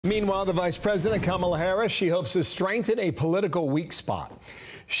Meanwhile, the Vice President, Kamala Harris, she hopes to strengthen a political weak spot.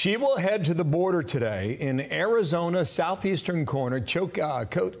 She will head to the border today in Arizona's southeastern corner,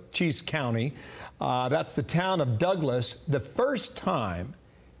 Cochise County. That's the town of Douglas, the first time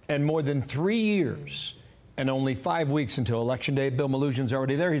in more than 3 years and only 5 weeks until Election Day. Bill Melugin's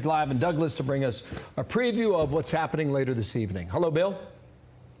already there. He's live in Douglas to bring us a preview of what's happening later this evening. Hello, Bill.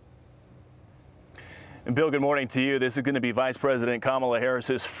 And Bill, good morning to you. This is going to be Vice President Kamala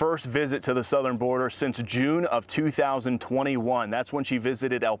Harris's first visit to the southern border since June of 2021. That's when she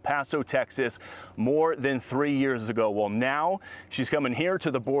visited El Paso, Texas, more than 3 years ago. Well, now she's coming here to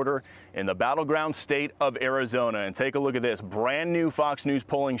the border in the battleground state of Arizona. And take a look at this. Brand new Fox News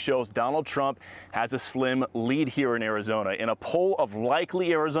polling shows Donald Trump has a slim lead here in Arizona. In a poll of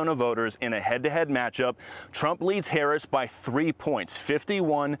likely Arizona voters in a head-to-head matchup, Trump leads Harris by 3 points,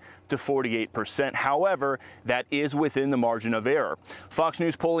 51 to 48%. However, that is within the margin of error. Fox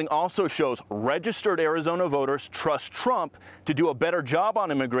News polling also shows registered Arizona voters trust Trump to do a better job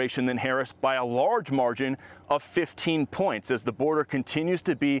on immigration than Harris by a large margin of 15 points, as the border continues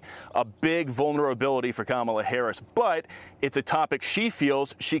to be a big vulnerability for Kamala Harris. But it's a topic she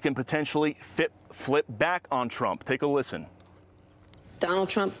feels she can potentially flip back on Trump. Take a listen. Donald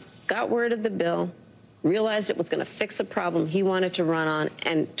Trump got word of the bill, realized it was going to fix a problem he wanted to run on,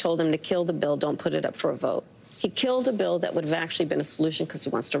 and told him to kill the bill, don't put it up for a vote. He killed a bill that would have actually been a solution because he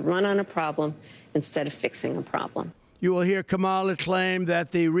wants to run on a problem instead of fixing a problem. You will hear Kamala claim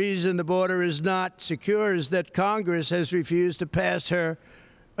that the reason the border is not secure is that Congress has refused to pass her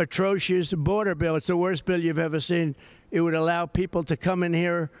atrocious border bill. It's the worst bill you've ever seen. It would allow people to come in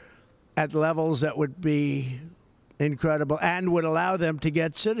here at levels that would be incredible and would allow them to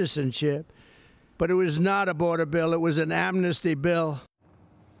get citizenship. But it was not a border bill. It was an amnesty bill.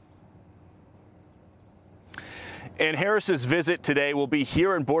 And Harris's visit today will be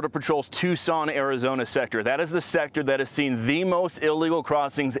here in Border Patrol's Tucson, Arizona sector. That is the sector that has seen the most illegal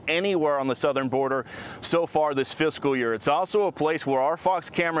crossings anywhere on the southern border so far this fiscal year. It's also a place where our Fox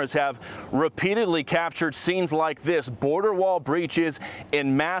cameras have repeatedly captured scenes like this: border wall breaches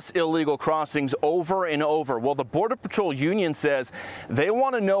and mass illegal crossings over and over. Well, the Border Patrol union says they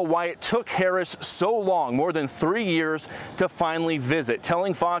want to know why it took Harris so long, more than 3 years, to finally visit,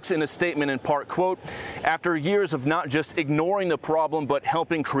 telling Fox in a statement in part, quote, "After years of not just ignoring the problem, but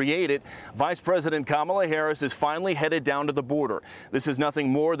helping create it, Vice President Kamala Harris is finally headed down to the border. This is nothing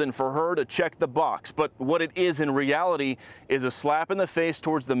more than for her to check the box. But what it is in reality is a slap in the face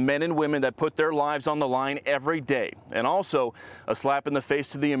towards the men and women that put their lives on the line every day. And also a slap in the face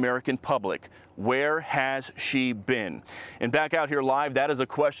to the American public. Where has she been?" And back out here live, that is a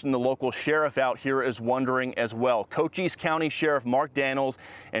question the local sheriff out here is wondering as well. Cochise County Sheriff Mark Daniels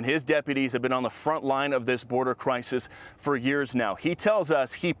and his deputies have been on the front line of this border crisis for years now. He tells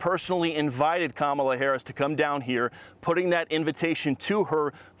us he personally invited Kamala Harris to come down here, putting that invitation to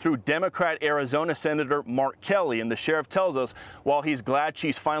her through Democrat Arizona Senator Mark Kelly. And the sheriff tells us while he's glad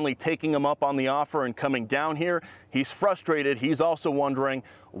she's finally taking him up on the offer and coming down here, he's frustrated. He's also wondering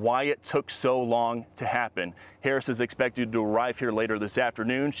why it took so long to happen. Harris is expected to arrive here later this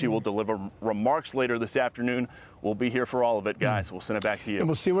afternoon. She will deliver remarks later this afternoon. We'll be here for all of it, guys. We'll send it back to you. And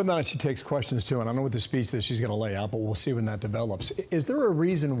we'll see whether or not she takes questions, too. And I don't know what the speech that she's going to lay out, but we'll see when that develops. Is there a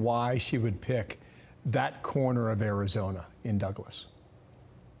reason why she would pick that corner of Arizona in Douglas?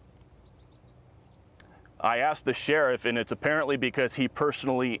 I asked the sheriff, and it's apparently because he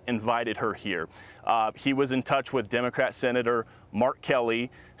personally invited her here. He was in touch with Democrat Senator Mark Kelly.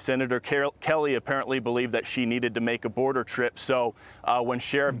 Senator Kelly apparently believed that she needed to make a border trip. So when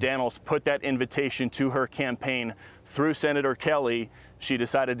Sheriff Daniels put that invitation to her campaign through Senator Kelly, she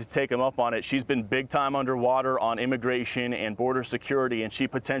decided to take him up on it. She's been big time underwater on immigration and border security, and she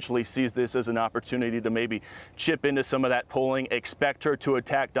potentially sees this as an opportunity to maybe chip into some of that polling. Expect her to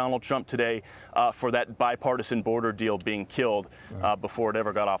attack Donald Trump today for that bipartisan border deal being killed before it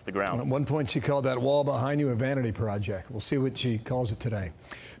ever got off the ground. At one point, she called that wall behind you a vanity project. We'll see what she calls it today.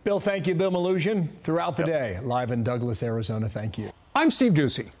 Bill, thank you. Bill Melugin, throughout the day, live in Douglas, Arizona. Thank you. I'm Steve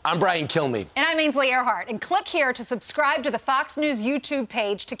Ducey. I'm Brian Kilmeade. And I'm Ainsley Earhart. And click here to subscribe to the Fox News YouTube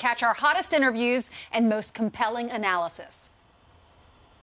page to catch our hottest interviews and most compelling analysis.